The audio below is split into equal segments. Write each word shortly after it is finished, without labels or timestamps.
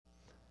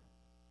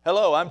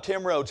Hello, I'm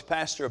Tim Rhodes,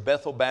 pastor of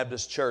Bethel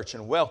Baptist Church,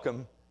 and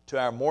welcome to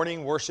our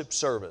morning worship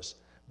service.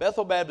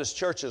 Bethel Baptist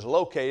Church is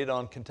located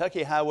on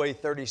Kentucky Highway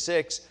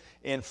 36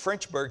 in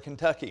Frenchburg,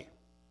 Kentucky.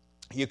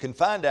 You can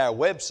find our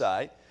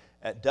website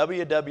at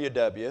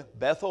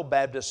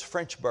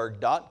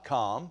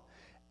www.bethelbaptistfrenchburg.com,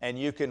 and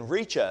you can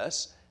reach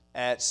us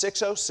at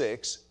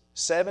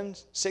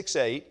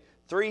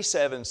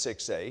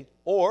 606-768-3768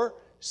 or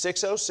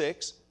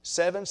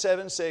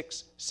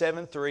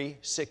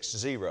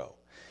 606-776-7360.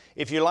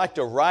 If you'd like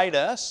to write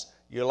us,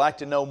 you'd like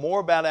to know more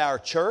about our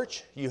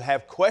church, you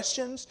have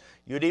questions,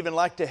 you'd even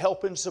like to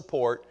help and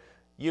support,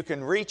 you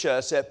can reach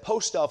us at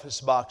Post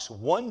Office Box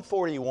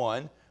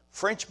 141,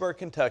 Frenchburg,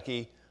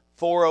 Kentucky,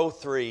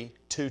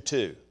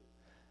 40322.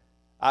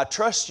 I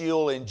trust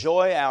you'll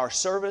enjoy our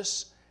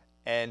service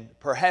and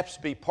perhaps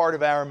be part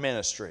of our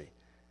ministry.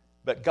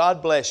 But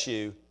God bless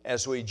you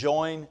as we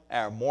join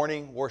our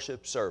morning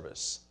worship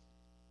service.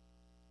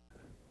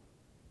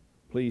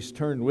 Please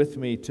turn with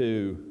me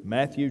to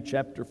Matthew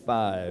chapter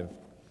 5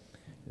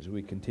 as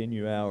we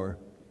continue our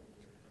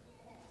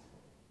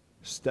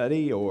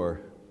study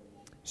or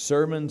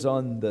sermons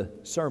on the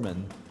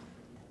Sermon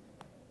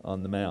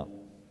on the Mount.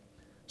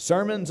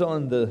 Sermons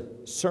on the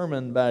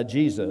sermon by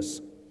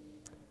Jesus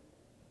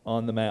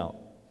on the Mount.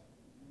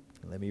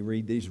 Let me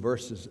read these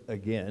verses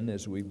again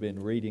as we've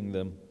been reading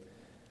them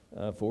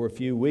for a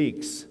few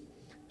weeks,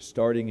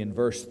 starting in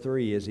verse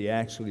 3 as he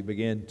actually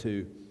began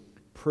to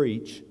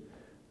preach.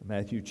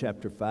 Matthew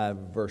chapter 5,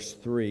 verse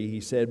 3,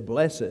 he said,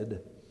 blessed,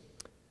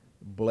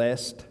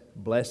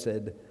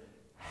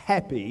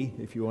 happy,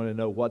 if you want to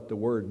know what the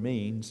word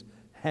means,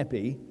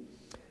 happy,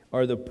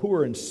 are the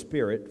poor in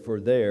spirit, for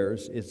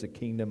theirs is the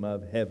kingdom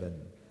of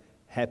heaven.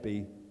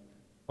 Happy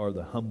are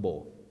the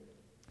humble.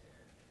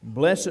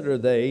 Blessed are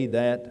they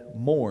that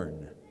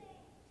mourn,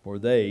 for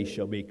they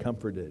shall be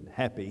comforted.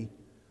 Happy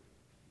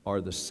are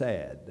the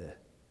sad.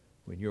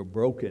 When you're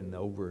broken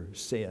over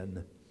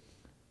sin,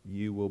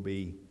 you will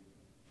be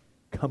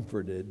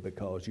comforted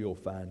because you'll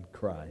find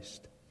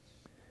Christ.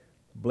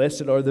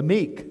 Blessed are the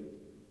meek,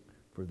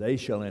 for they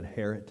shall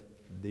inherit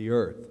the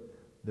earth.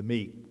 The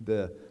meek,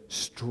 the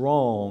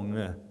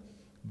strong,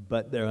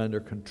 but they're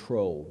under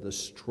control. The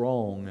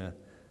strong,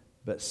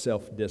 but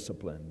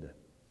self-disciplined.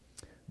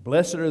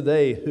 Blessed are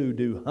they who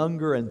do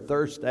hunger and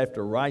thirst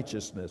after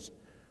righteousness,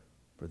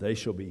 for they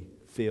shall be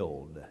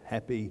filled.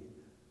 Happy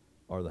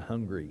are the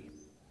hungry.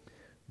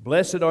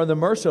 Blessed are the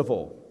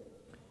merciful,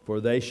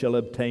 for they shall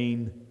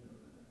obtain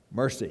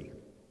mercy.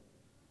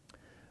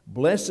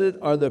 Blessed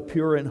are the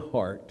pure in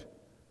heart,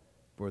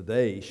 for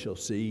they shall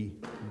see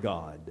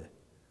God.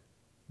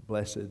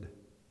 Blessed,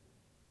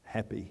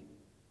 happy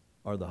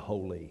are the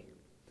holy.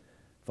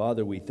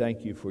 Father, we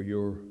thank you for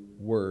your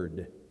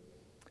word.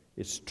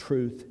 Its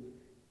truth,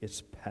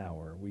 its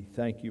power. We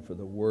thank you for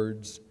the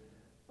words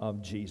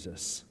of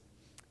Jesus.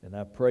 And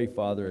I pray,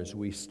 Father, as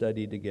we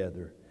study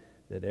together,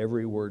 that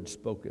every word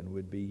spoken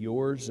would be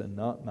yours and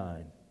not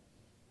mine,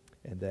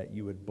 and that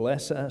you would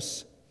bless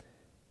us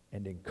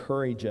and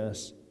encourage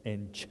us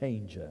and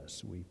change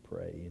us, we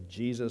pray. In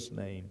Jesus'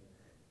 name,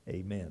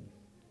 amen.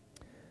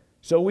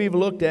 So we've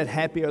looked at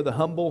happy are the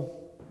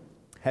humble,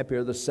 happy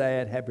are the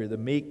sad, happy are the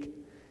meek.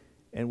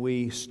 And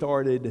we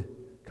started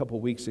a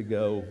couple weeks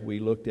ago, we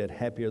looked at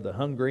happy are the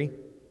hungry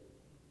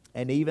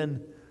and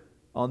even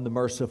on the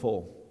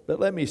merciful. But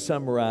let me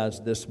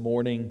summarize this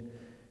morning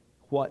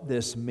what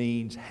this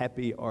means.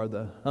 Happy are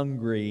the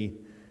hungry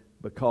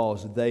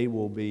because they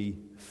will be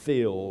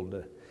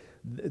filled.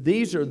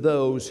 These are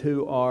those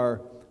who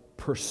are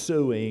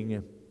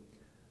pursuing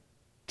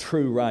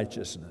true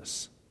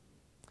righteousness.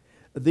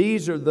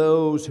 These are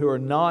those who are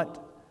not,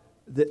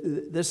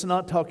 this is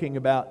not talking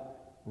about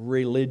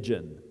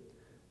religion,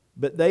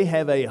 but they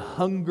have a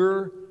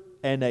hunger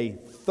and a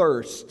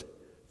thirst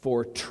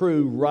for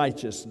true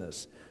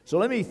righteousness. So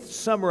let me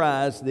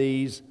summarize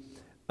these,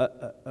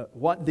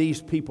 what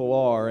these people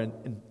are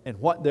and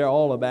what they're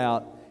all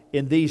about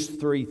in these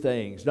three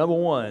things. Number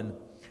one,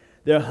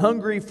 they're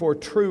hungry for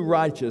true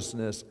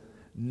righteousness,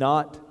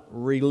 not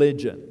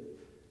religion.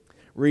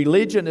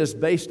 Religion is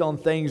based on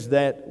things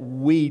that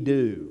we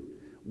do.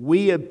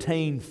 We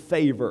obtain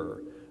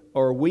favor,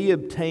 or we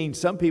obtain,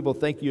 some people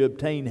think you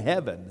obtain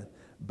heaven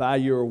by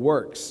your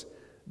works.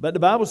 But the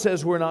Bible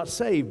says we're not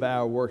saved by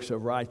our works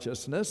of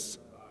righteousness.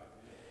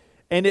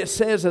 And it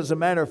says, as a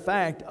matter of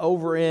fact,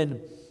 over in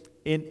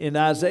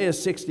Isaiah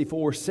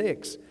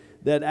 64:6,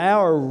 that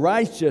our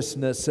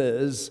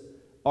righteousnesses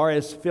are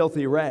as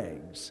filthy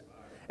rags.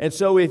 And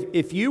so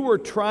if you were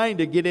trying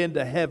to get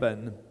into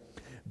heaven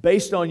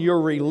based on your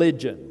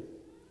religion,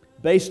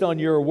 based on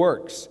your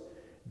works,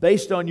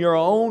 based on your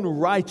own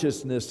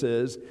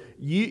righteousnesses,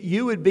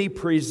 you would be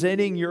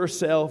presenting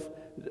yourself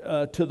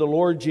to the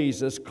Lord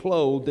Jesus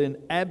clothed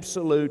in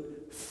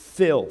absolute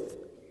filth.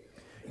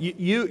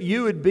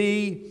 You would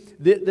be,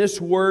 this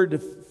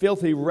word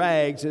filthy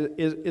rags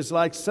is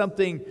like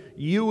something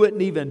you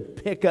wouldn't even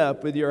pick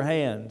up with your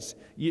hands.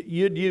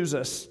 You'd use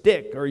a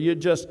stick, or you'd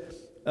just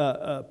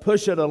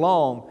push it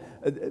along.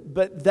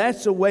 But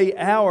that's the way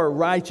our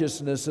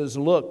righteousnesses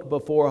look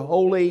before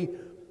holy,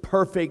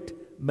 perfect,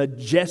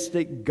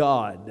 majestic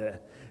God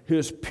who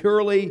is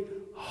purely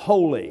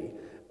holy.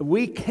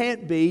 We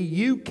can't be,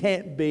 you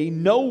can't be,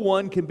 no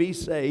one can be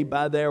saved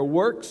by their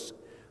works,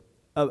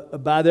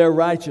 by their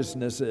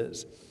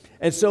righteousnesses.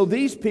 And so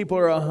these people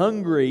are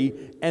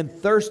hungry and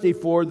thirsty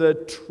for the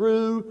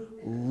true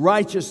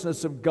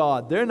righteousness of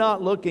God. They're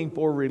not looking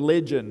for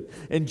religion.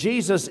 And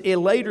Jesus,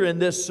 later in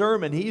this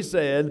sermon, He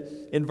said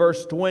in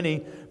verse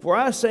 20, "For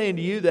I say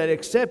unto you that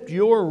except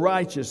your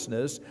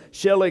righteousness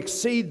shall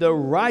exceed the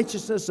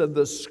righteousness of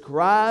the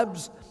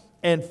scribes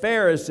and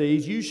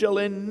Pharisees, you shall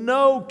in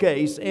no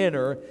case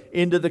enter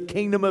into the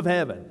kingdom of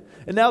heaven."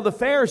 And now the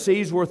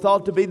Pharisees were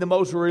thought to be the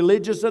most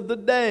religious of the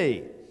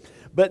day.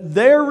 But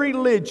their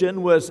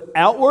religion was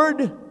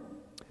outward.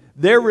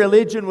 Their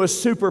religion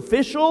was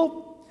superficial.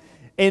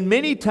 In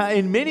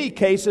many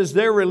cases,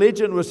 their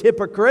religion was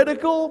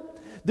hypocritical.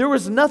 There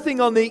was nothing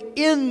on the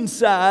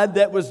inside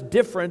that was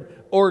different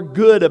or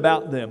good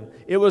about them.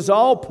 It was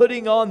all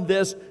putting on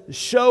this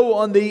show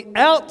on the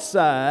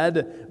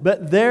outside,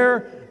 but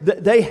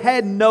they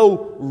had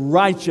no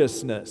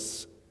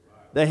righteousness.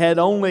 They had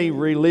only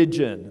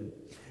religion.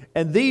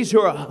 And these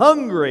who are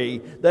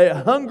hungry, they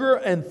hunger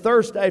and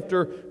thirst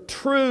after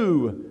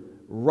true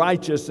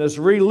righteousness.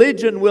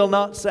 Religion will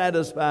not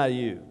satisfy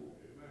you.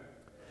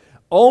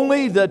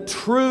 Only the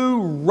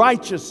true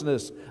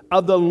righteousness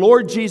of the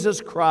Lord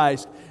Jesus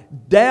Christ,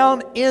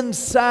 down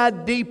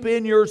inside deep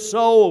in your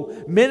soul,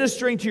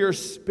 ministering to your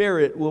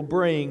spirit, will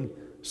bring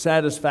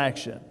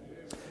satisfaction.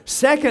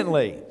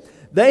 Secondly,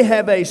 they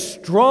have a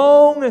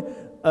strong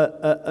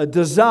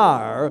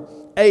desire,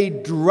 a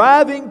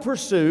driving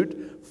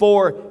pursuit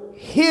for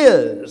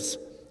His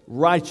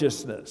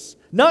righteousness.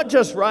 Not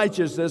just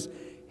righteousness,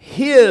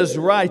 His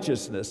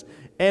righteousness.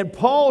 And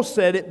Paul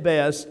said it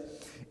best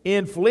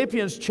in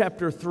Philippians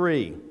chapter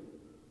 3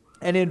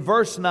 and in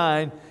verse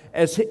 9,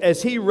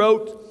 as he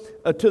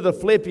wrote to the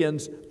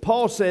Philippians,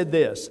 Paul said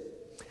this.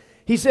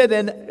 He said,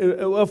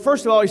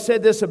 first of all, he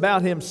said this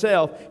about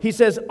himself. He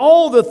says,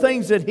 all the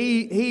things that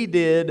he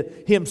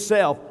did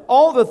himself,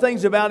 all the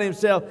things about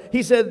himself,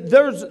 he said,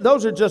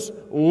 those are just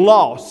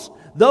loss.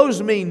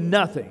 Those mean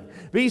nothing.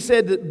 But he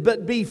said,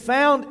 but be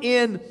found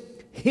in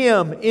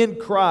Him, in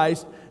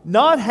Christ,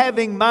 not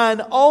having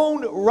mine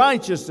own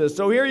righteousness.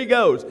 So here he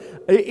goes.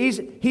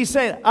 He's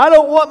saying, I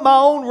don't want my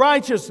own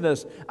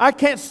righteousness. I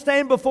can't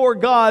stand before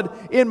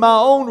God in my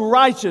own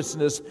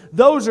righteousness.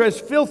 Those are as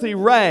filthy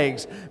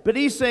rags. But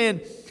he's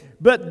saying,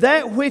 but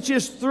that which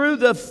is through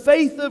the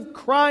faith of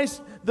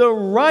Christ, the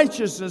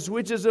righteousness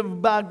which is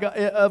of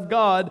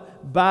God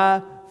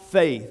by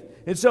faith.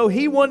 And so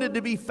he wanted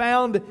to be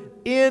found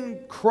in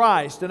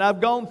Christ. And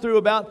I've gone through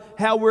about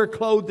how we're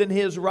clothed in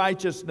His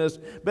righteousness.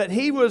 But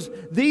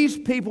these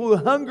people who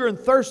hunger and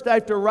thirst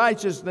after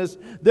righteousness,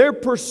 they're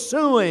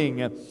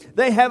pursuing.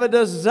 They have a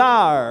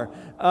desire.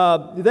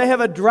 They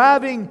have a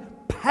driving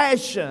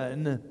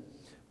passion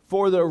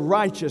for the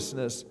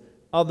righteousness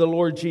of the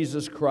Lord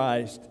Jesus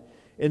Christ.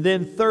 And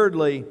then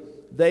thirdly,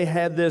 they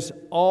have this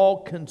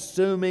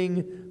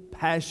all-consuming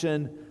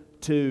passion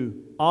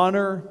to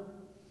honor,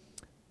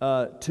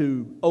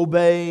 to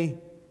obey,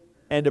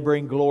 and to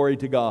bring glory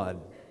to God.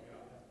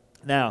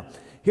 Now,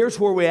 here's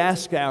where we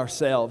ask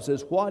ourselves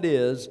is, what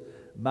is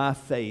my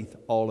faith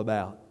all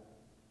about?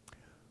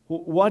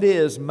 What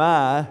is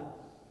my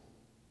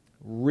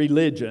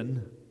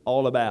religion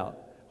all about?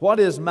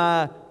 What is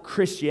my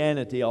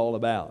Christianity all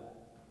about?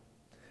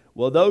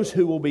 Well, those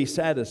who will be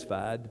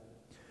satisfied,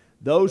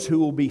 those who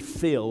will be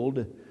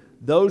filled,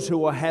 those who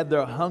will have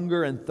their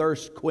hunger and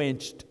thirst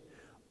quenched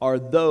are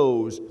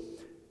those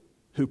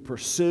who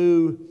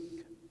pursue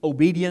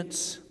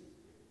obedience,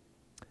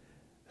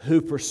 who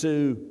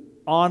pursue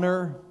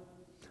honor,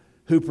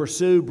 who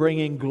pursue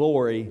bringing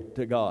glory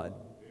to God.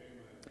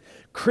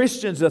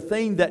 Christians, the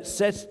thing that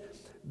sets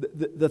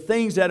the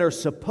things that are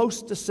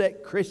supposed to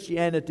set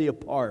Christianity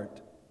apart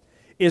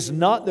is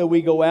not that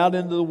we go out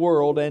into the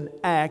world and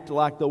act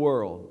like the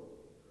world.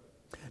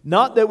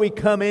 Not that we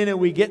come in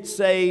and we get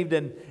saved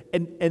and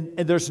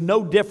there's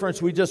no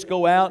difference. We just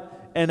go out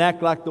and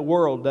act like the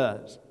world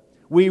does.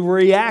 We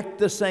react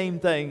the same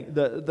thing,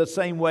 the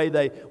same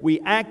way we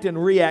act and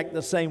react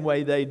the same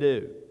way they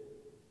do.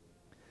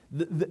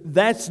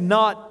 That's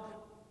not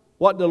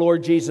what the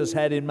Lord Jesus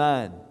had in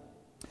mind.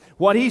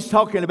 What He's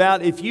talking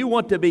about, if you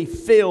want to be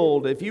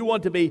filled, if you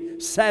want to be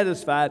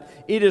satisfied,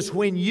 it is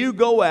when you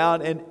go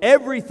out and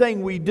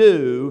everything we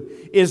do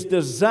is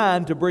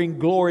designed to bring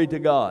glory to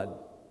God.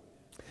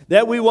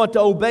 That we want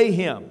to obey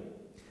Him.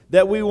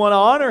 That we want to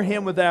honor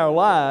Him with our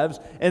lives,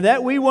 and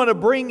that we want to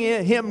bring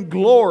Him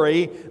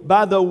glory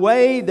by the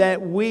way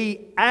that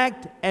we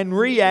act and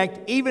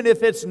react, even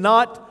if it's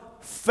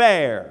not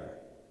fair,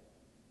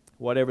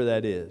 whatever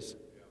that is.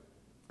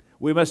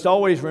 We must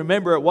always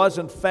remember it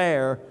wasn't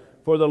fair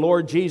for the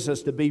Lord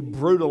Jesus to be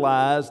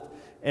brutalized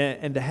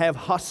and to have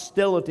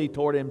hostility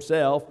toward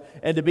Himself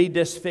and to be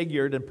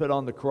disfigured and put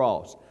on the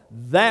cross.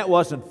 That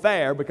wasn't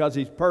fair because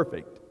He's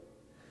perfect.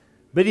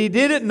 But He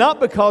did it not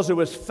because it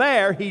was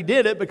fair. He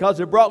did it because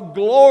it brought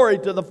glory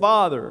to the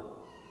Father.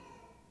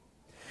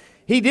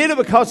 He did it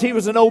because He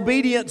was an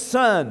obedient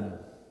son.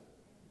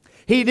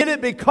 He did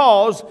it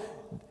because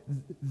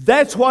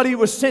that's what He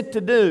was sent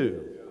to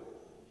do.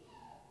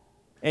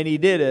 And He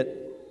did it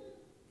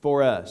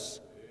for us.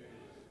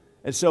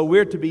 And so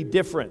we're to be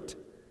different.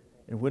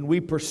 And when we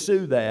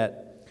pursue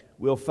that,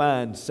 we'll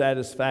find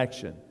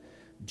satisfaction.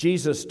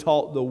 Jesus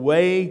taught the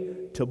way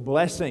to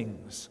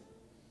blessings,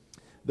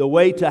 the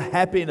way to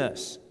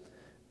happiness,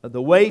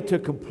 the way to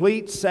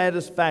complete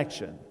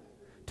satisfaction,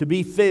 to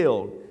be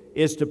filled,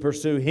 is to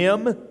pursue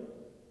Him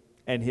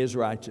and His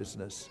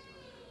righteousness.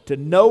 To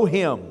know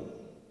Him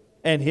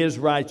and His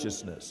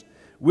righteousness.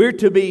 We're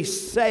to be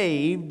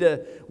saved.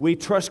 We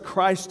trust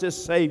Christ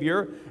as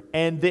Savior,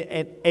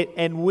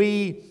 and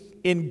we,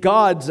 in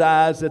God's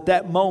eyes at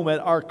that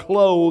moment, are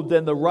clothed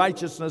in the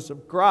righteousness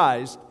of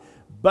Christ.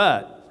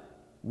 But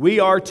we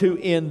are to,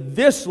 in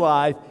this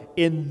life,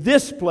 in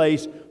this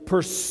place,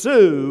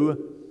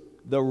 pursue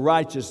the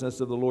righteousness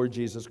of the Lord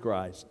Jesus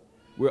Christ.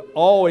 We're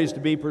always to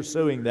be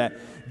pursuing that.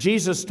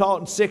 Jesus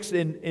taught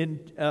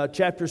in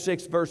chapter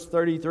 6, verse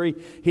 33,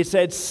 He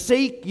said,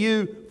 "Seek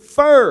you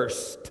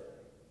first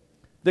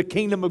the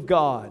kingdom of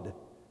God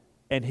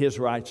and His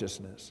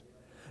righteousness."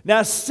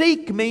 Now,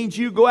 seek means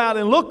you go out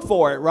and look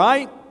for it,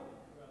 right?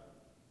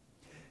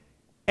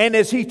 And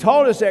as He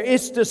taught us there,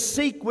 it's to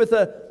seek with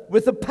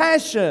a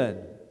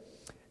passion,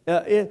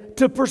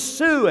 to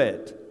pursue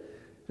it.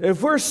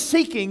 If we're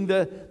seeking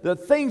the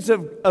things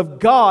of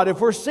God,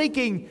 if we're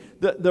seeking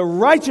the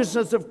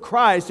righteousness of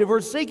Christ, if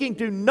we're seeking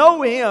to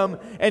know Him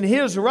and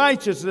His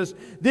righteousness,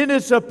 then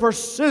it's a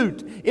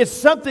pursuit. It's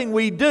something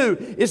we do.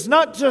 It's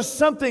not just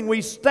something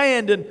we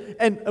stand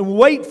and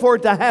wait for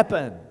it to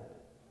happen.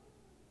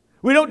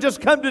 We don't just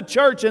come to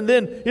church and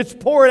then it's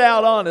poured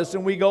out on us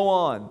and we go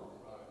on.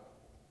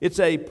 It's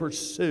a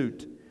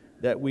pursuit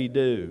that we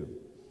do.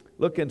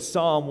 Look in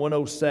Psalm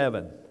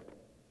 107.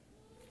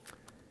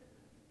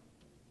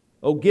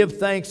 "Oh, give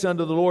thanks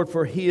unto the Lord,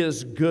 for He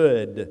is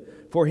good,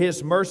 for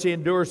His mercy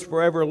endures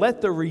forever.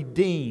 Let the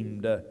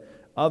redeemed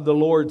of the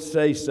Lord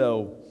say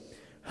so.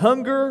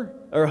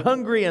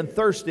 Hungry and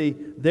thirsty,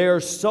 their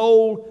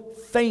soul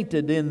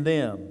fainted in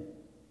them.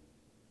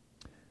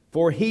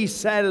 For He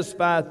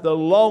satisfieth the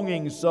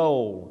longing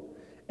soul,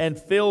 and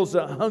fills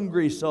a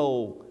hungry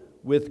soul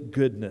with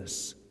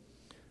goodness."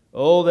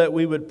 Oh, that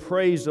we would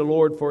praise the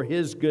Lord for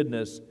His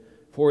goodness,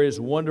 for His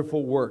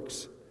wonderful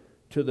works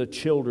to the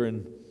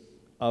children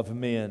of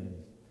men.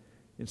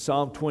 In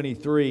Psalm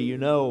 23, you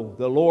know,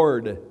 the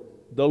Lord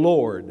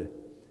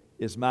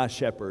is my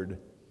shepherd.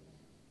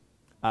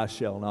 I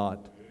shall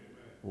not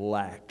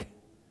lack.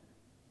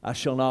 I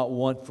shall not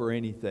want for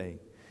anything.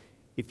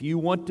 If you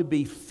want to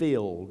be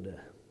filled,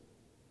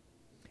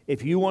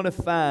 if you want to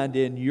find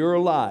in your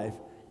life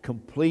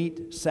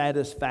complete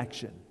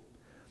satisfaction,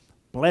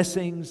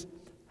 blessings,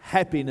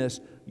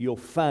 happiness, you'll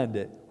find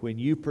it when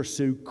you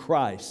pursue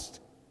Christ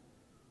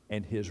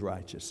and His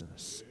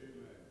righteousness.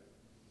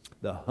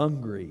 The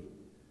hungry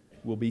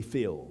will be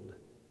filled,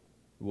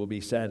 will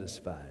be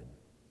satisfied.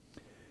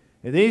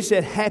 And then He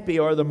said, "Happy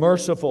are the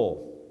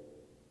merciful."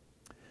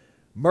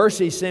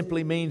 Mercy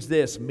simply means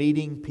this,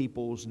 meeting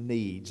people's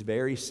needs.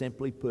 Very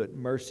simply put,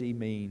 mercy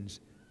means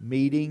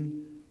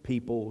meeting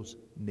people's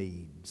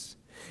needs.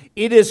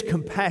 It is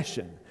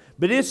compassion,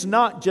 but it's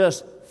not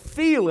just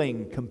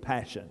feeling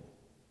compassion.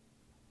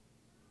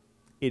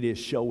 It is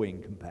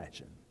showing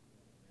compassion.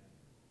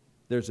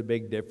 There's a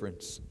big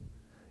difference.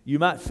 You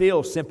might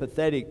feel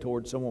sympathetic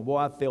towards someone. Boy,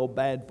 I feel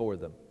bad for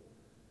them.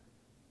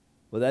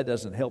 Well, that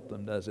doesn't help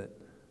them, does it?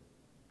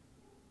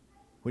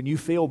 When you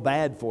feel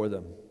bad for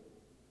them,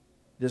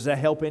 does that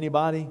help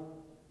anybody?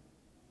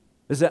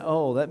 Is that,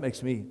 oh, that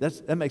makes me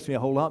a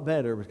whole lot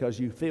better because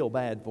you feel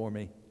bad for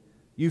me.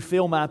 You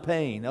feel my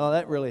pain. Oh,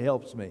 that really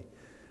helps me.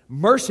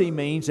 Mercy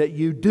means that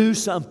you do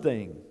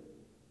something.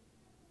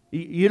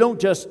 You don't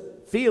just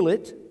feel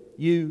it,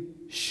 you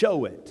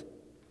show it.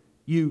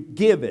 You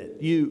give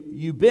it.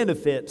 You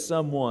benefit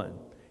someone.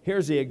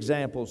 Here's the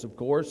examples, of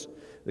course.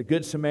 The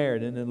Good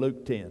Samaritan in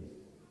Luke 10.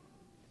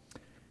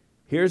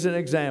 Here's an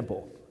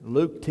example.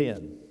 Luke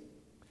 10.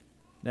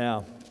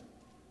 Now,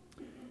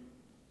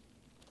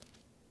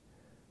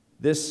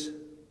 this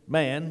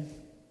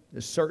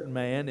certain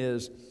man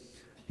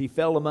he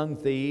fell among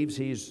thieves.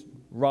 He's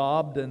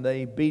robbed, and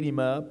they beat him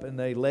up, and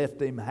they left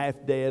him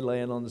half dead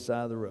laying on the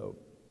side of the road.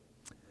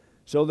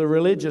 So the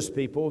religious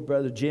people,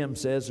 Brother Jim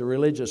says, the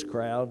religious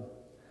crowd,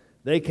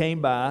 they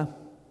came by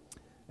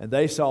and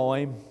they saw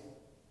him.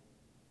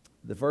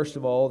 First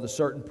of all, the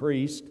certain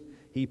priest,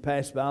 he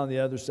passed by on the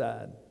other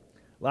side.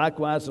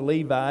 Likewise, the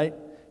Levite,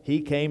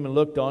 he came and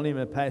looked on him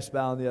and passed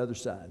by on the other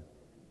side.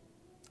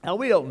 Now,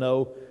 we don't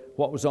know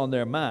what was on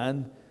their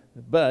mind,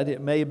 but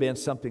it may have been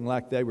something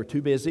like they were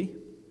too busy.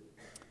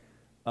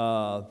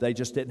 They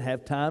just didn't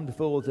have time to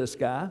fool with this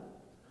guy.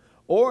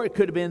 Or it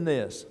could have been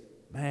this.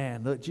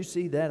 Man, look, did you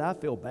see that? I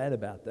feel bad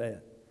about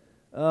that.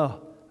 Oh,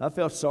 I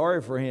felt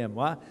sorry for him.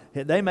 Why?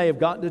 They may have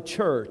gotten to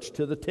church,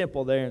 to the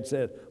temple there, and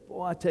said,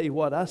 boy, I tell you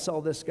what, I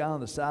saw this guy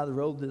on the side of the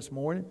road this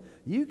morning.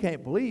 You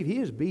can't believe he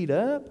is beat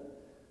up.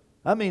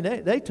 I mean,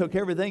 they took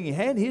everything he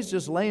had. He's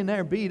just laying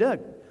there beat up.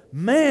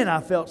 Man,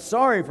 I felt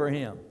sorry for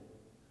him.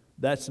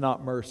 That's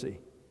not mercy.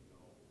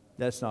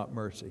 That's not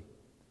mercy.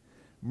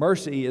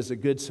 Mercy is a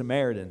good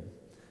Samaritan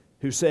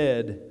who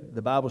said,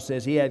 the Bible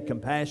says he had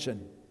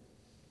compassion.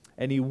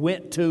 And he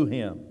went to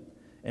him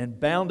and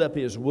bound up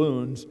his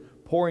wounds,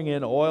 pouring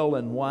in oil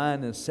and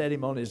wine, and set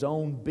him on his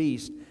own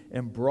beast,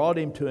 and brought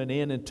him to an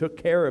inn and took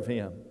care of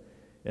him.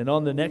 And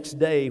on the next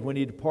day, when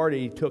he departed,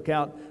 he took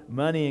out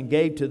money and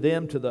gave to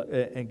them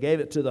and gave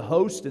it to the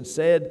host, and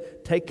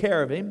said, "Take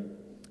care of him,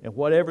 and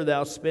whatever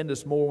thou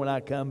spendest more when I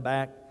come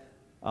back,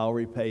 I'll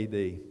repay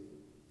thee."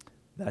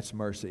 That's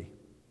mercy.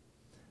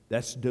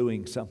 That's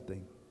doing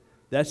something.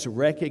 That's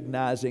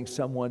recognizing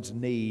someone's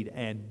need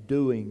and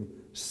doing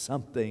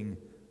something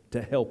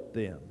to help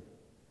them.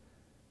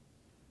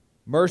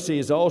 Mercy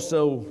is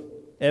also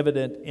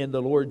evident in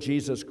the Lord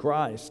Jesus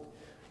Christ.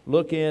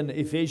 Look in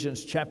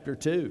Ephesians chapter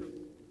 2.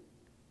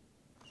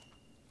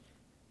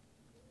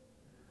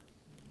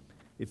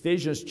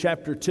 Ephesians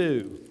chapter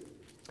 2.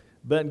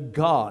 But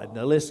God,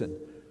 now listen,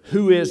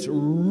 who is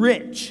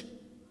rich.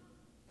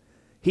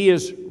 He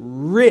is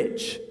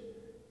rich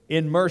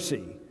in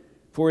mercy,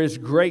 for His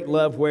great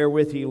love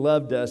wherewith He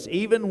loved us,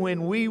 even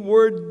when we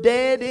were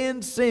dead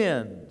in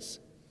sins.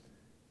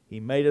 He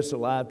made us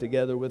alive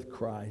together with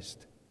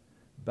Christ.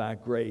 By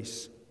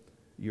grace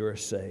you are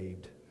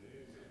saved.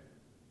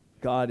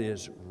 God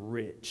is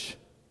rich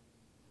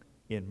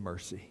in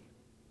mercy.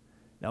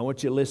 Now I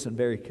want you to listen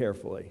very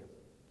carefully.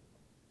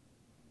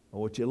 I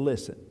want you to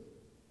listen.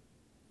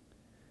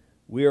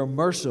 We are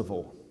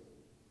merciful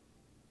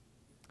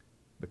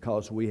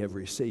because we have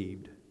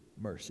received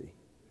mercy.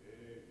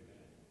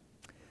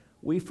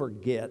 We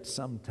forget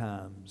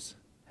sometimes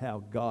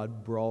how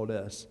God brought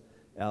us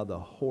out of the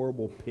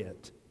horrible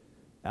pit,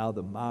 out of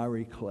the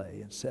miry clay,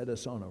 and set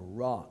us on a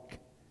rock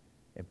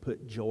and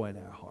put joy in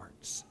our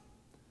hearts.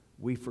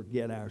 We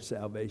forget our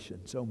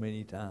salvation so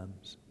many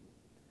times.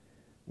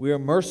 We are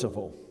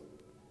merciful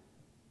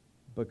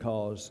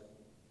because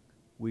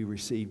we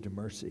received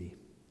mercy.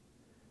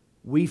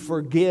 We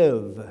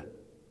forgive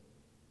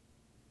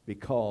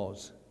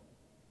because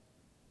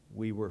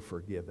we were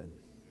forgiven.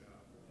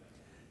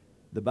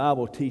 The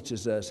Bible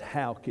teaches us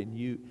how can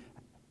you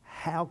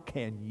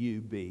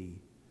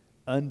be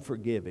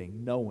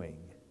unforgiving knowing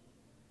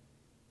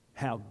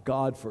how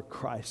God for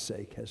Christ's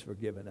sake has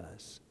forgiven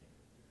us.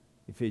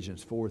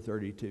 Ephesians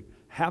 4:32.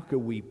 How could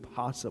we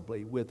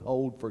possibly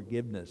withhold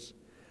forgiveness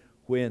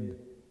when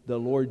the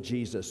Lord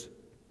Jesus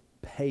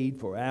paid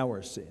for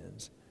our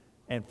sins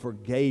and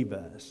forgave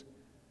us?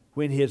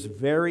 When His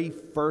very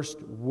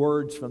first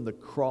words from the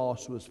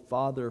cross was,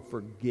 "Father,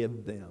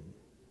 forgive them."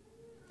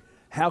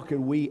 How could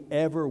we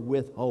ever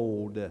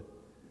withhold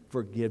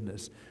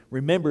forgiveness?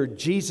 Remember,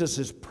 Jesus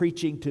is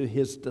preaching to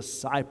His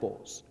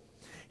disciples.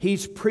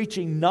 He's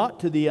preaching not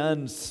to the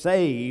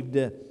unsaved,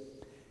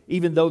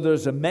 even though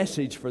there's a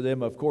message for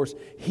them, of course.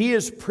 He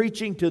is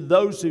preaching to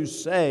those who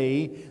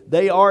say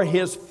they are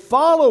His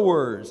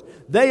followers.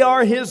 They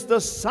are His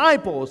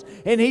disciples.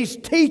 And He's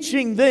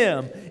teaching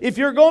them, if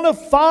you're going to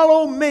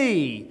follow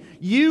me,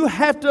 you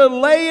have to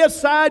lay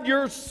aside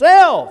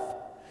yourself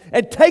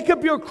and take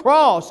up your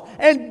cross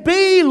and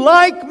be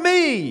like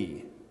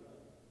me.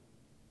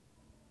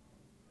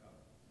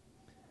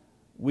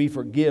 We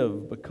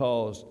forgive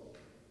because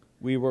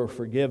we were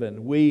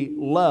forgiven. We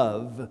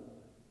love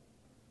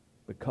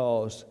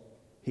because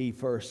He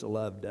first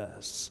loved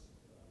us.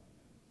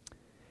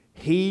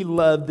 He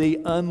loved the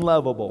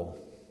unlovable.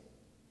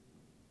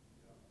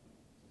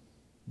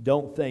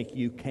 Don't think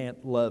you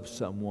can't love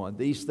someone.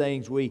 These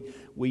things we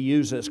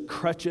use as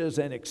crutches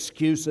and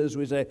excuses.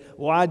 We say,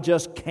 well, I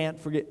just can't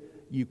forget.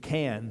 You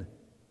can,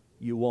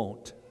 you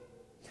won't.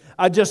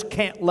 I just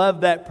can't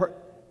love that person.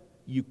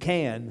 You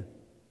can,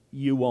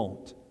 you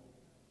won't.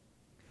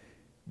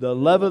 The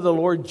love of the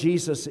Lord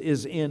Jesus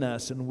is in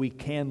us, and we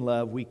can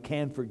love, we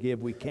can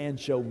forgive, we can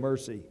show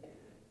mercy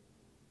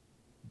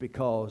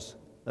because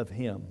of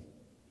Him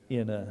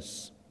in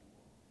us.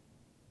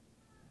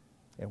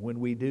 And when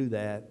we do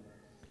that,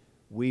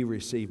 we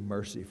receive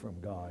mercy from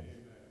God.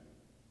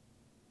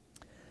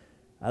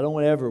 I don't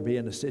want to ever be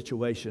in a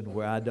situation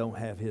where I don't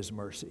have His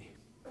mercy.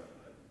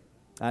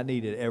 I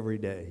need it every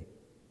day.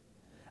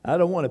 I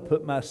don't want to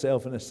put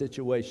myself in a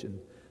situation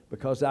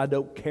because I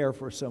don't care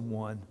for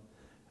someone,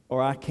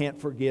 or I can't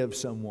forgive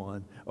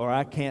someone, or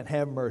I can't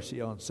have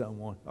mercy on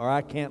someone, or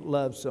I can't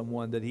love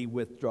someone that He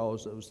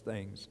withdraws those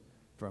things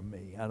from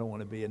me. I don't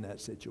want to be in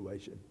that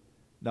situation.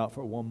 Not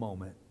for one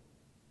moment.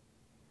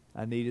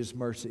 I need His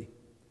mercy.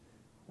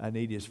 I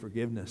need His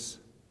forgiveness.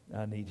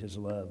 I need His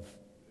love.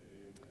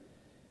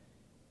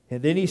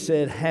 And then He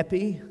said,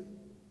 happy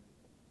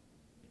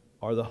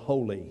are the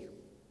holy.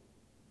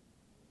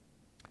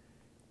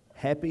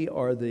 Happy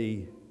are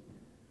the,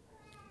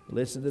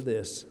 listen to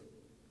this,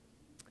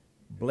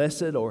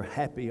 blessed or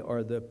happy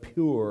are the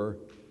pure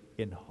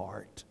in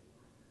heart,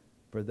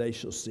 for they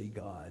shall see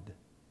God.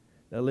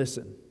 Now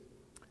listen,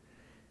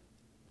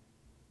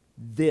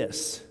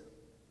 this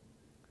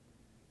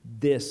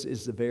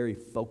is the very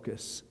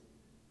focus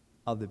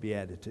of the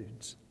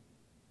Beatitudes.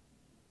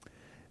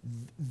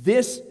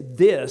 This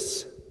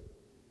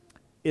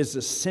is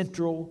the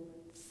central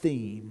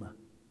theme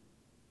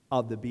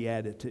of the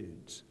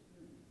Beatitudes.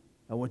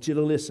 I want you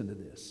to listen to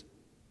this.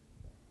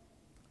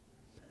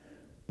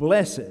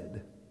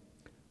 Blessed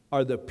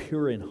are the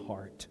pure in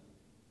heart.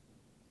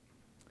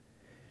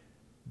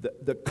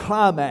 The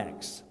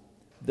climax,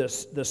 the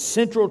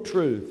central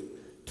truth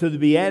to the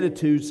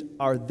Beatitudes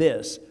are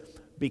this,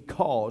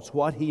 because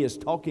what he is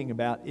talking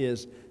about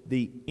is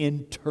the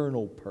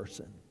internal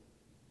person.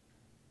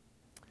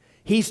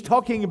 He's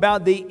talking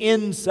about the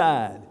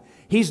inside.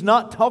 He's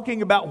not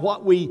talking about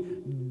what we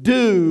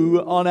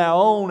do on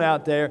our own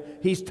out there.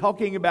 He's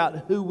talking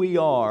about who we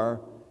are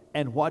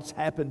and what's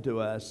happened to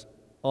us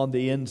on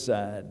the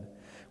inside.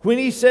 When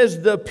he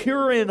says the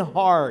pure in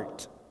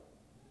heart,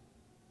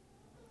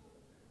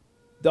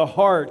 the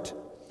heart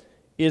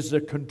is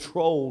the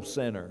control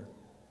center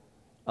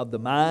of the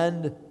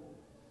mind,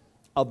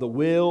 of the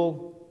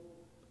will,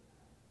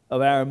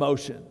 of our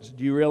emotions.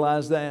 Do you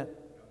realize that?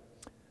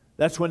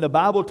 That's when the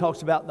Bible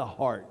talks about the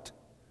heart.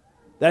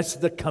 That's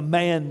the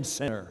command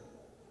center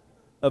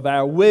of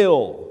our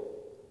will,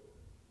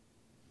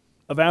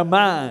 of our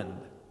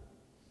mind,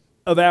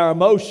 of our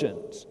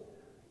emotions.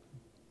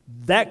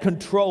 That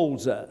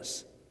controls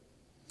us.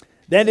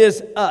 That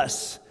is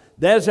us.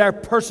 That's our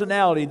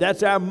personality.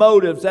 That's our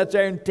motives. That's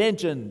our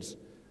intentions.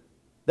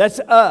 That's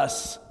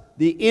us,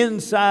 the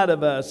inside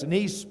of us. And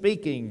he's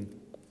speaking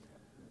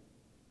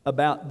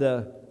about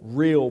the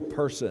real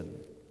person.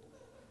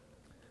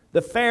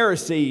 The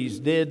Pharisees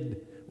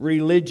did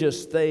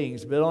religious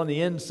things, but on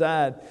the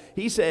inside,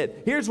 he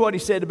said, here's what he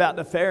said about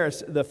the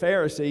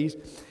Pharisees.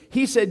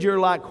 He said, you're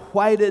like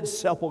whited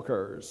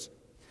sepulchres.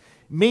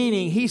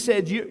 Meaning, he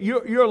said,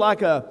 you're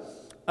like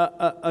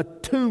a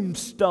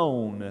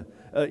tombstone.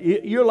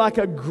 You're like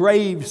a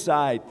grave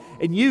site,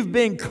 and you've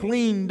been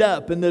cleaned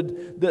up, and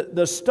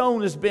the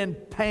stone has been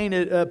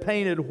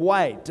painted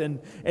white, and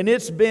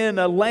it's been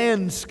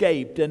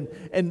landscaped, and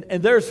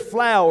there's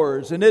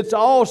flowers, and it's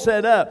all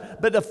set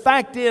up. But the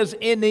fact is,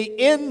 in the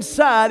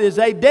inside is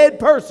a dead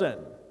person.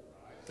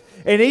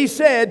 And he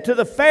said to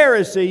the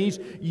Pharisees,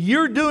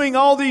 you're doing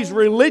all these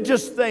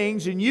religious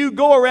things, and you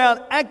go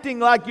around acting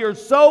like you're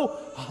so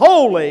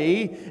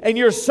holy and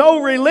you're so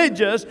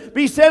religious, but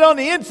he said on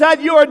the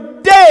inside you are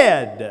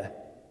dead.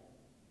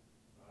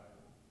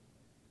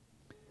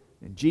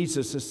 And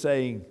Jesus is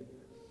saying,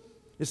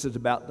 this is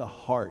about the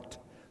heart,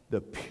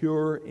 the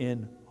pure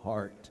in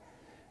heart.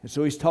 And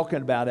so he's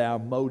talking about our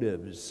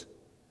motives.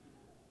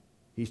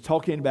 He's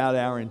talking about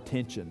our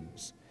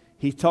intentions.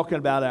 He's talking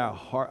about our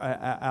heart,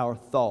 our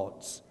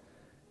thoughts.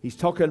 He's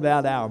talking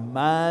about our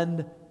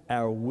mind,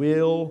 our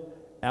will,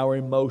 our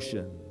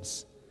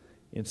emotions.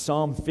 In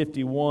Psalm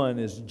 51,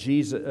 as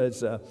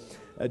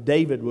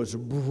David was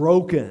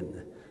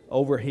broken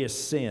over his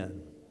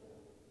sin,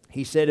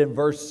 he said in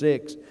verse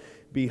 6,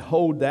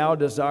 behold, thou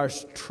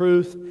desirest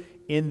truth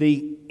in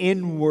the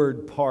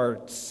inward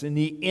parts, in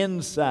the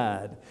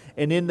inside,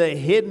 and in the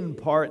hidden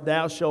part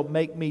thou shalt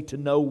make me to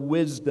know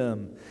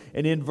wisdom.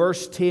 And in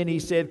verse 10 he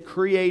said,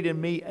 create in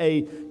me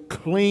a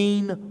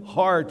clean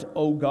heart,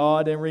 O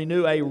God, and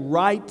renew a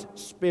right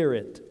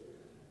spirit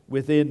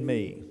within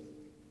me.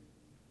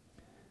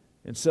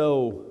 And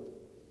so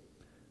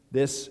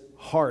this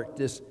heart,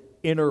 this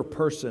inner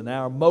person,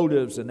 our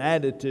motives and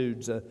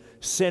attitudes, the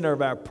center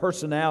of our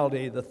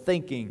personality, the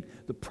thinking,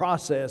 the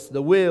process,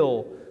 the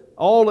will,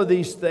 all of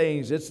these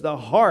things, it's the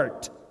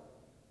heart.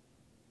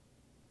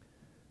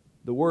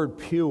 The word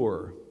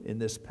pure in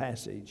this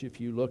passage, if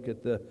you look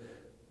at the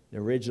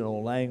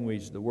original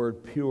language, the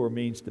word pure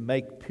means to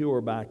make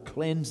pure by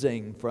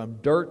cleansing from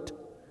dirt,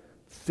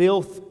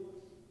 filth,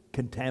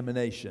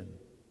 contamination.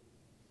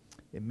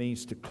 It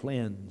means to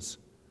cleanse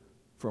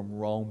from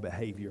wrong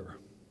behavior.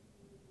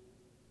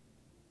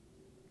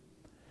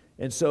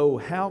 And so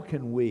how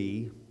can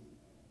we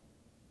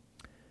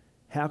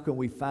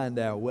find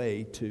our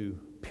way to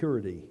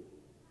purity,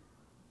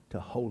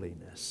 to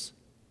holiness?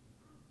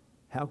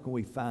 How can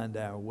we find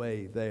our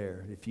way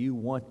there? If you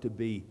want to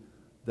be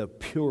the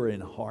pure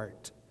in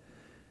heart,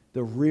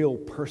 the real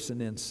person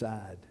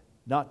inside,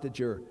 not the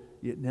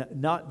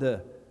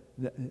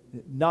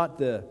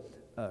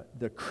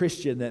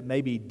Christian that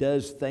maybe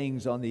does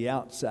things on the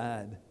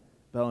outside,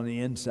 but on the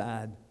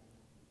inside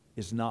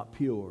is not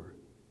pure,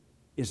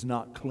 is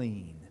not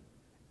clean,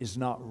 is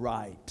not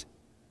right.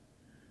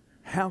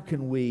 How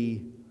can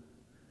we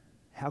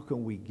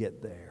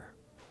get there?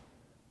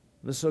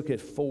 Let's look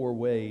at 4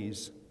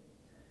 ways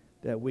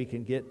that we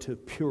can get to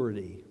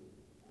purity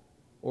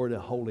or to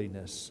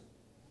holiness.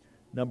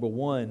 Number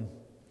 1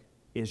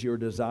 is your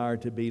desire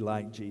to be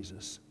like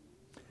Jesus.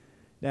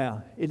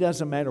 Now, it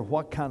doesn't matter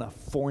what kind of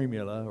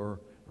formula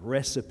or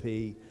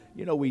recipe.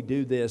 You know, we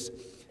do this,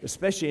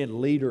 especially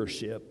in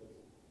leadership.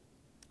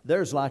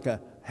 There's like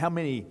how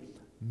many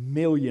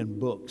million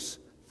books,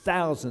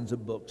 thousands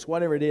of books,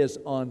 whatever it is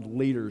on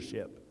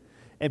leadership.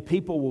 And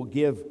people will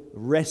give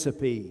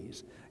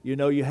recipes. You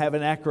know, you have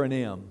an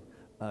acronym.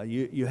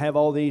 You have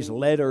all these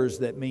letters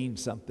that mean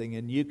something,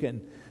 and you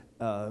can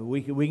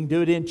We can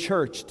do it in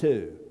church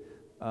too.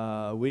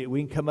 We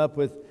can come up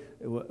with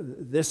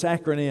this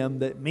acronym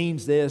that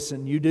means this,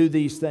 and you do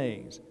these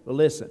things. Well,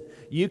 listen,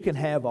 you can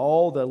have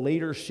all the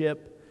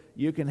leadership,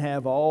 you can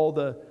have all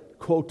the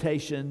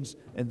quotations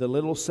and the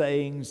little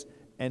sayings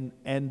and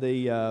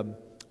the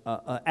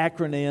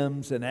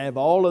acronyms and have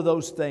all of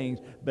those things,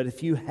 but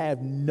if you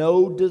have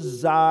no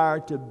desire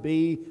to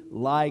be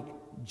like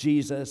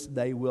Jesus,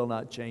 they will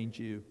not change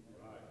you.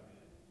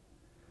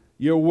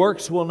 Your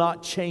works will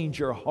not change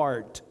your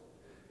heart.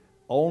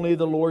 Only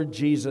the Lord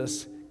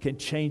Jesus can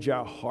change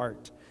our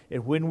heart.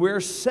 And when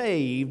we're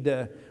saved,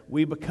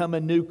 we become a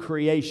new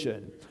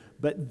creation.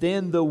 But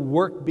then the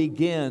work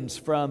begins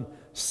from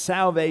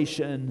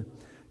salvation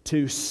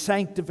to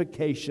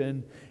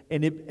sanctification,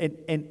 and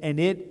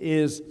it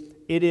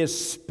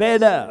is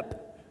sped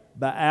up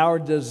by our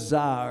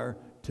desire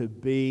to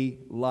be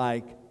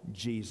like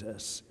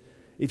Jesus.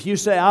 If you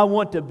say, I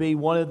want to be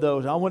one of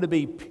those, I want to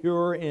be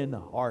pure in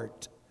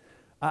heart,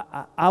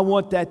 I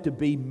want that to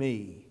be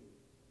me.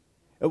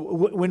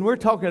 When we're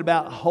talking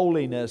about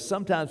holiness,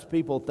 sometimes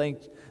people think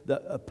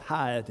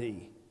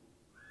piety,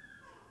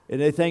 and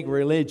they think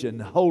religion,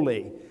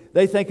 holy.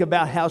 They think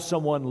about how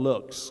someone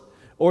looks,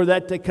 or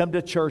that they come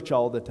to church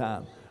all the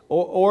time,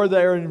 or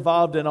they're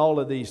involved in all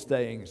of these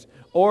things,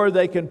 or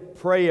they can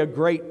pray a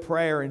great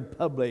prayer in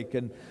public,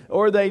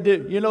 or they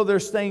do. You know,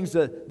 there's things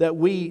that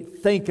we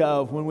think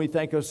of when we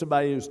think of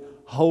somebody who's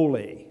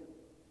holy.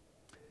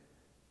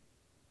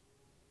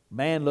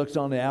 Man looks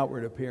on the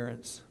outward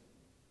appearance.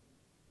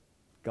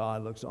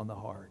 God looks on the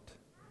heart.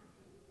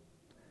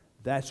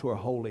 That's where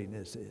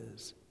holiness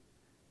is.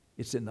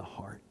 It's in the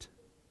heart.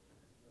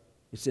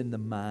 It's in the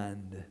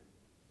mind.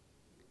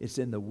 It's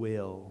in the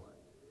will.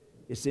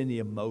 It's in the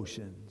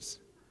emotions.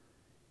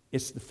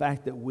 It's the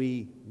fact that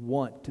we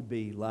want to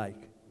be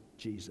like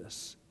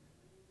Jesus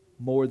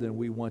more than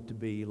we want to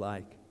be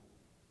like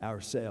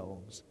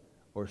ourselves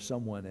or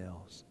someone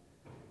else.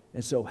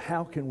 And so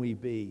how can we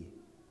be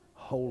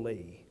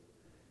holy?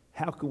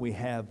 How can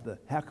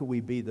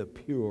we be the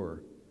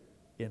pure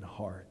in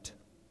heart?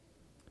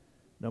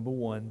 Number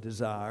one,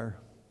 desire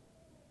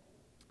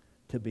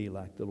to be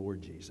like the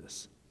Lord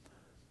Jesus.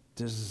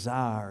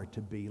 Desire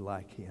to be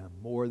like Him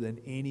more than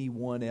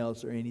anyone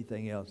else or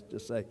anything else.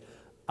 Just say,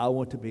 I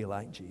want to be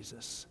like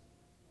Jesus.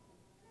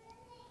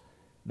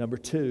 Number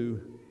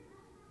two,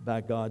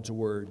 by God's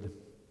Word.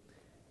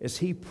 As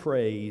He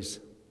prays,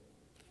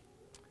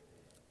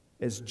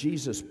 as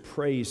Jesus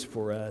prays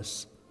for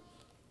us,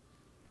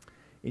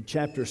 in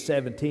chapter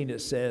 17 it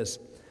says,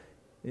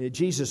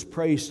 Jesus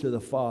prays to the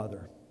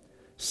Father,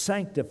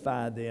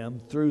 sanctify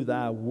them through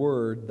thy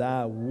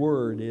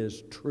word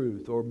is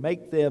truth. Or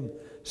make them,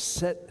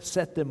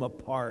 set them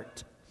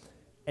apart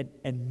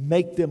and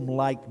make them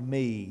like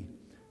me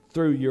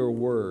through your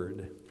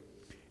word.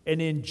 And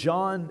in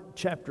John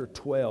chapter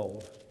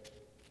 12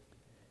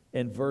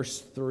 and verse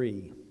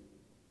 3,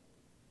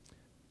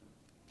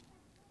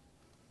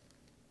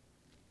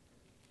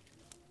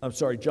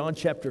 John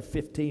chapter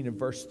 15 and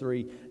verse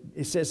 3,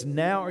 it says,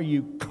 now are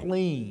you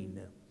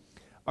clean?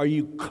 Are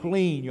you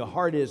clean? Your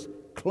heart is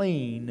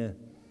clean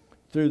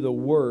through the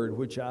word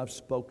which I've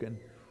spoken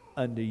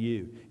unto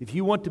you. If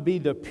you want to be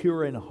the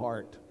pure in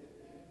heart,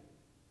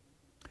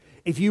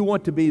 if you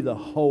want to be the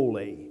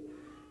holy,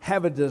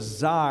 have a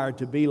desire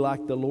to be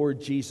like the Lord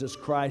Jesus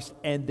Christ,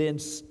 and then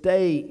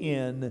stay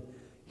in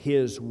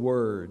His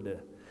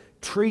Word.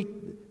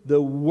 Treat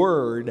the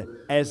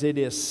Word as it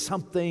is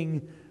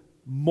something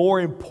more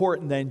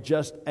important than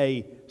just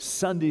a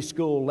Sunday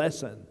school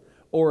lesson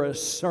or a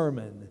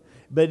sermon,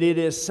 but it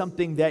is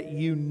something that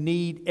you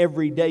need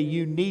every day.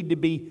 You need to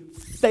be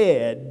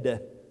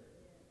fed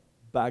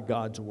by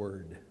God's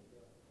Word.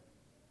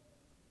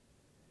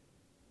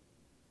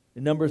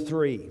 And number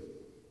three,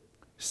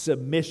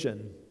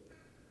 submission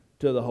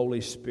to the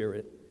Holy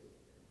Spirit.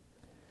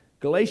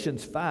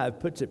 Galatians 5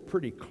 puts it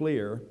pretty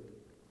clear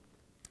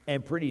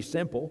and pretty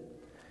simple.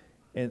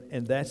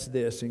 And that's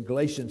this. In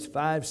Galatians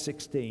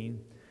 5:16,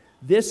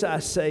 this I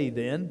say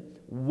then,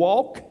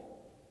 walk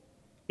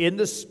in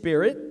the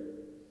Spirit,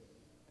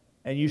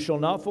 and you shall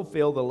not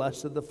fulfill the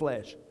lust of the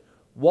flesh.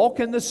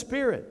 Walk in the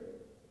Spirit.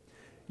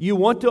 You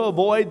want to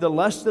avoid the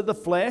lust of the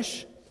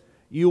flesh?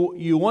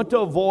 You want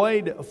to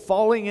avoid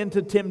falling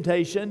into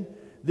temptation?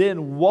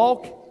 Then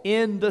walk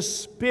in the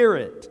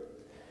Spirit.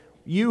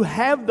 You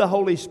have the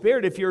Holy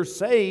Spirit. If you're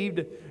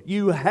saved,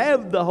 you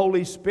have the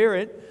Holy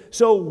Spirit.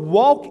 So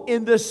walk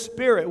in the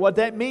Spirit. What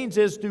that means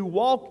is to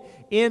walk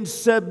in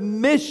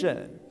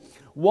submission.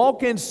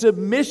 Walk in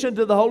submission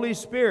to the Holy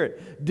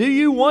Spirit. Do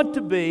you want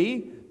to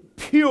be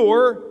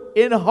pure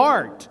in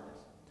heart?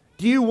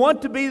 Do you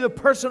want to be the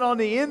person on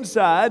the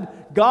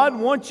inside God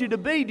wants you to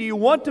be? Do you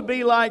want to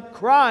be like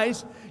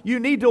Christ? You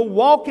need to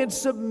walk in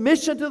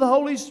submission to the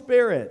Holy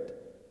Spirit.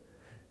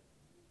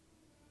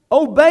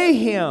 Obey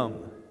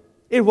Him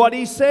in what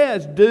He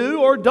says. Do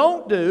or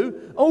don't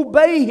do,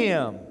 obey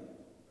Him.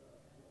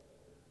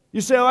 You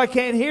say, oh, I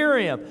can't hear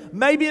Him.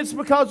 Maybe it's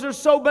because there's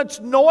so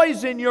much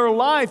noise in your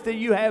life that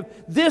you have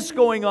this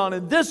going on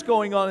and this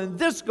going on and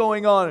this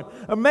going on.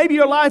 Or maybe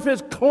your life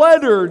is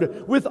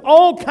cluttered with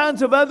all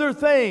kinds of other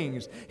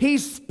things. He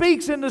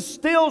speaks in a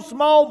still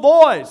small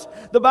voice.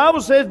 The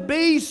Bible says,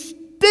 be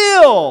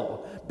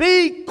still,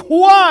 be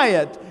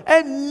quiet,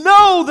 and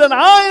know that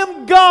I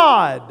am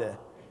God.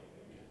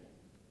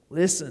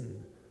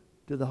 Listen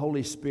to the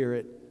Holy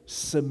Spirit.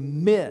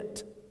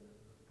 Submit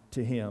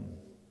to Him.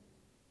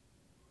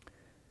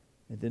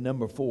 And then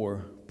number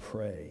 4,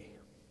 pray.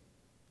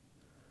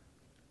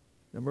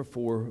 Number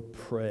 4,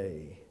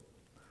 pray.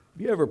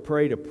 Have you ever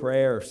prayed a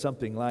prayer or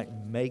something like,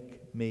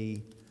 make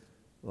me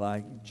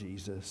like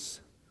Jesus?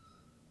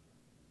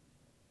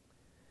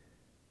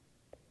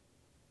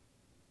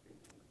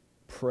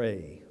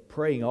 Pray.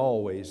 Praying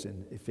always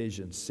in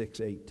Ephesians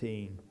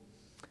 6:18.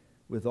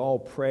 With all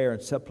prayer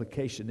and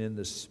supplication in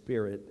the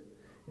Spirit,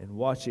 and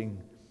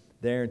watching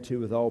thereunto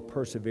with all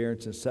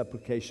perseverance and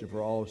supplication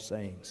for all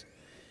saints.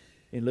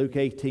 In Luke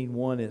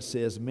 18:1 it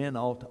says, men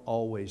ought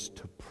always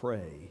to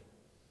pray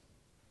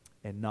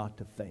and not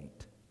to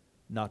faint,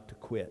 not to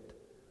quit,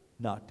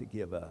 not to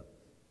give up.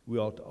 We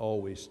ought to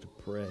always to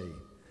pray.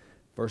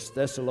 1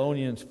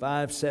 Thessalonians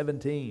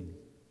 5:17,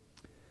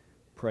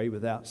 pray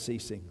without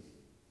ceasing.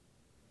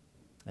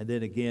 And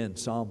then again,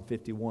 Psalm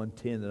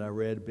 51:10 that I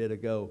read a bit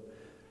ago,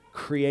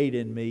 create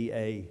in me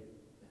a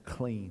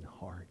clean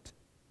heart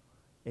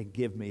and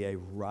give me a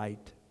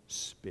right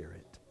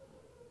spirit.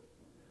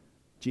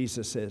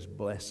 Jesus says,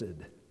 blessed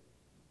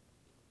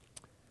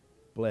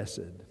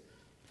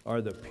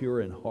are the pure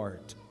in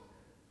heart,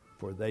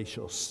 for they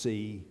shall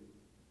see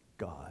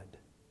God.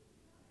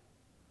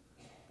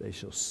 They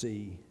shall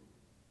see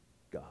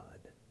God.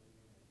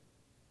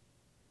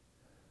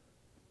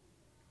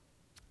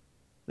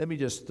 Let me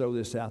just throw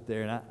this out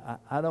there, and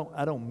I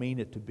don't mean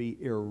it to be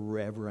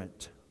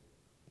irreverent.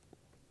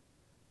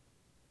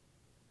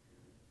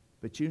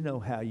 But you know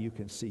how you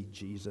can see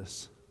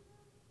Jesus?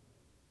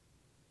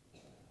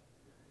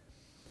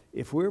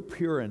 If we're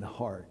pure in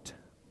heart,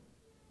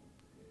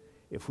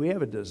 if we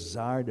have a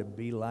desire to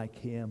be like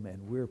Him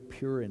and we're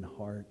pure in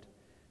heart,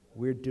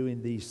 we're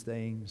doing these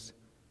things,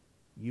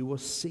 you will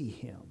see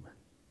Him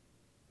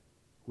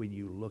when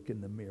you look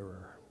in the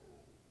mirror.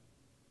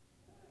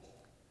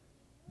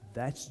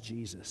 That's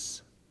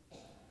Jesus.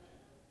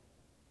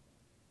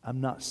 I'm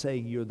not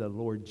saying you're the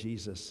Lord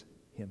Jesus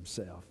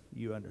Himself.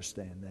 You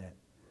understand that.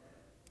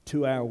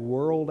 To our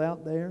world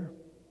out there,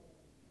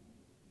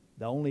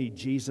 the only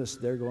Jesus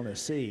they're going to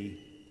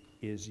see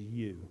is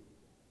you.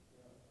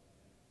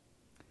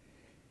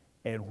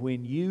 And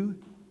when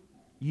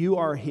you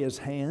are His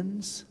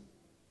hands,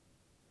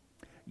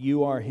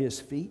 you are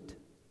His feet,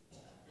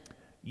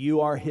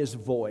 you are His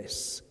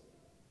voice.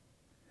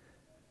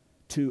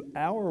 To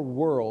our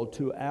world,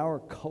 to our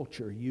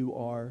culture, you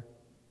are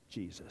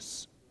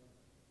Jesus.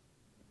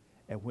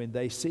 And when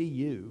they see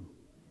you,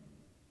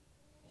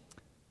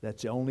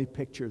 that's the only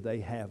picture they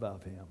have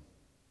of Him.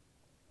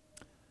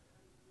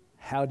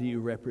 How do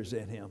you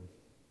represent Him?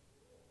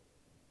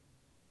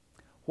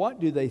 What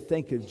do they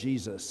think of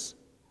Jesus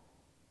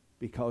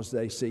because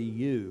they see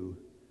you,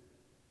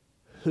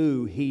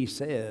 who He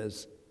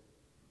says,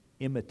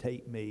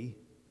 imitate me,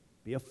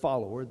 be a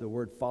follower? The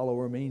word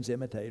follower means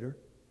imitator.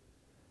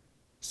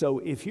 So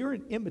if you're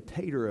an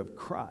imitator of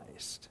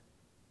Christ,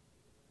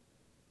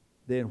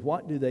 then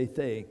what do they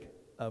think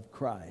of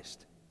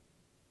Christ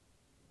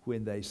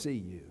when they see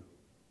you?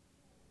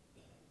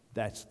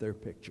 That's their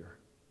picture.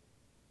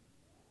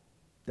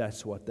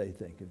 That's what they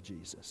think of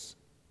Jesus.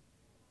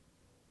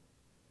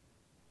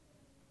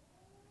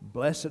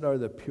 Blessed are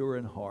the pure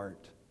in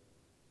heart,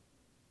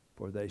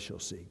 for they shall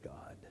see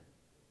God.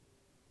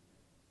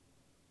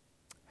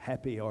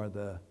 Happy are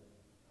the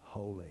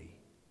holy.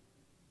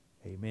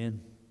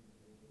 Amen.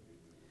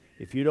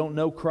 If you don't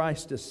know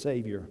Christ as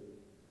Savior,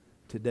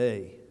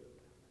 today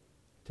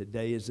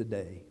is the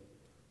day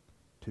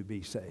to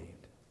be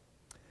saved.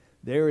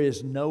 There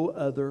is no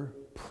other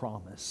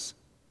promise,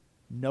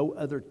 no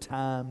other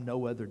time,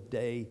 no other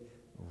day.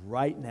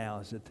 Right now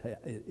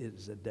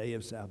is a day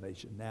of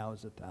salvation. Now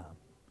is the time.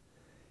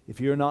 If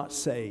you're not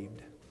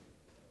saved,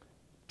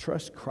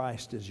 trust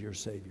Christ as your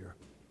Savior.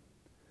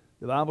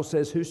 The Bible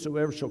says,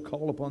 whosoever shall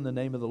call upon the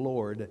name of the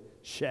Lord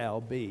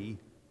shall be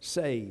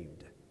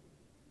saved.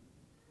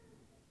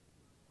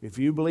 If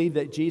you believe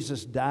that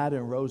Jesus died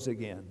and rose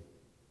again,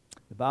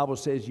 the Bible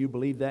says you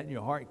believe that in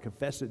your heart and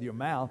confess with your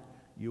mouth,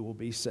 you will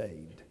be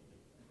saved.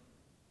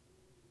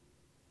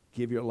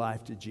 Give your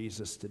life to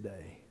Jesus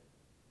today.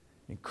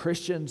 And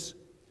Christians,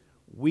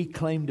 we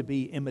claim to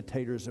be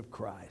imitators of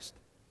Christ.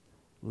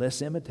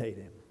 Let's imitate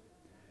Him.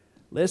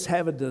 Let's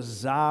have a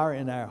desire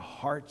in our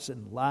hearts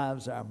and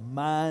lives, our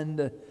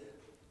mind,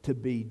 to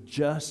be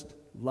just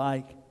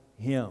like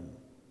Him.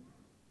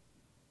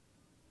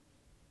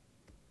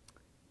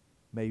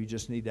 Maybe you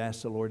just need to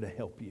ask the Lord to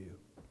help you,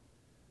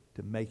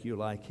 to make you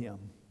like Him.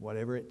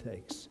 Whatever it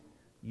takes,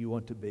 you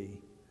want to be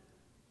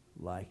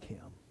like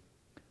Him.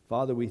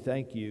 Father, we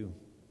thank You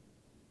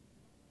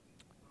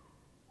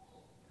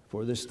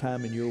for this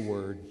time in your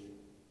word.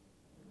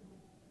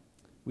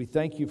 We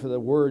thank you for the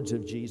words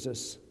of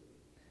Jesus.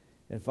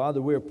 And Father,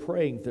 we're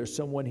praying if there's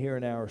someone here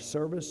in our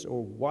service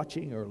or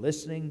watching or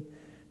listening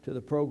to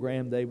the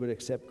program, they would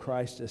accept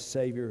Christ as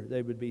Savior.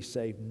 They would be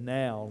saved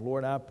now.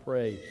 Lord, I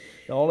pray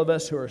that all of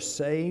us who are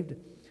saved,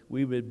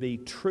 we would be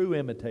true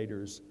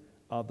imitators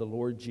of the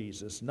Lord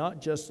Jesus,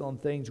 not just on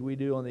things we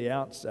do on the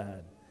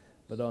outside,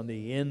 but on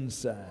the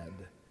inside,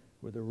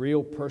 where the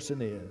real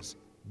person is.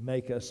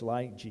 Make us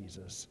like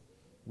Jesus.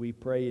 We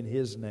pray in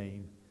His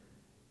name.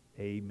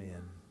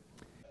 Amen.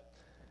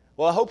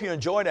 Well, I hope you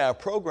enjoyed our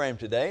program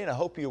today, and I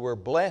hope you were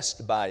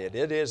blessed by it.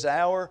 It is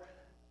our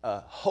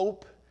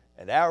hope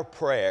and our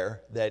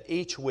prayer that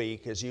each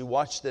week as you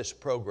watch this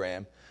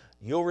program,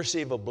 you'll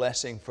receive a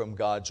blessing from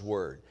God's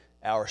Word.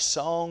 Our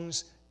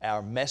songs,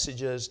 our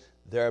messages,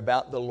 they're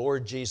about the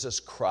Lord Jesus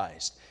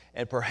Christ.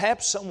 And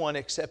perhaps someone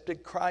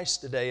accepted Christ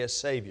today as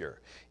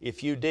Savior.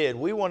 If you did,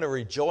 we want to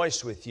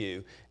rejoice with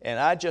you. And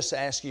I just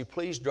ask you,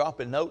 please drop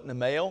a note in the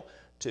mail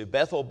to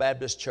Bethel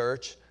Baptist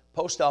Church,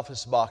 Post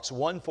Office Box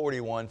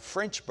 141,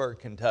 Frenchburg,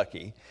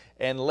 Kentucky,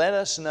 and let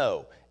us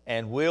know.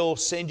 And we'll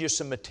send you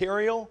some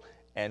material,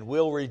 and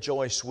we'll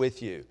rejoice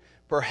with you.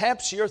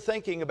 Perhaps you're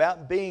thinking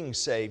about being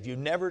saved. You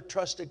never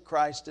trusted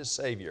Christ as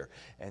Savior,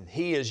 and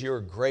He is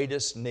your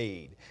greatest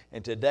need.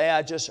 And today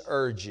I just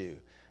urge you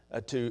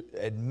to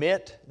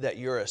admit that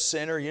you're a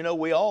sinner. You know,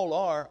 we all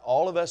are.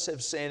 All of us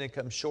have sinned and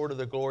come short of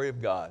the glory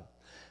of God.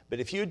 But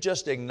if you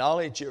just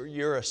acknowledge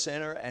you're a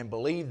sinner and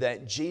believe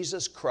that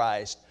Jesus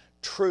Christ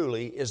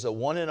truly is the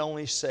one and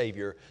only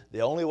Savior,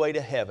 the only way to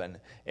heaven,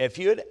 if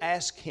you'd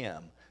ask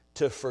Him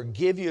to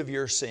forgive you of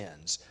your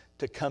sins,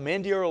 to come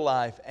into your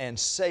life and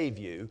save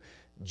you,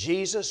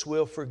 Jesus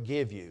will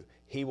forgive you.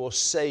 He will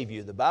save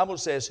you. The Bible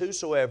says,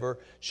 whosoever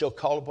shall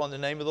call upon the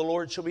name of the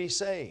Lord shall be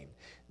saved.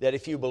 That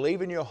if you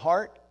believe in your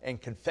heart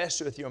and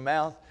confess with your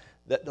mouth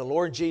that the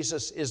Lord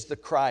Jesus is the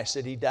Christ,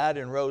 that He died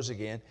and rose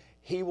again,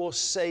 He will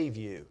save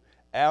you.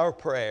 Our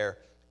prayer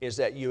is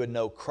that you would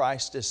know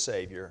Christ as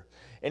Savior.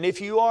 And if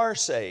you are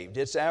saved,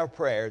 it's our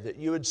prayer that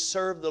you would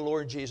serve the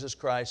Lord Jesus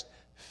Christ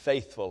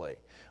faithfully.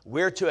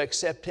 We're to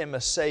accept Him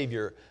as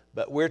Savior,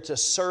 but we're to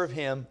serve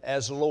Him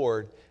as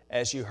Lord,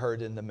 as you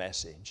heard in the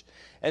message.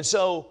 And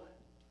so,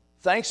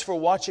 thanks for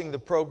watching the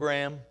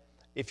program.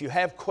 If you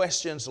have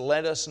questions,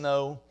 let us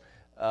know.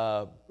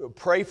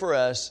 Pray for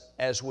us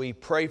as we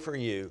pray for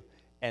you,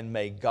 and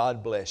may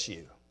God bless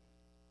you.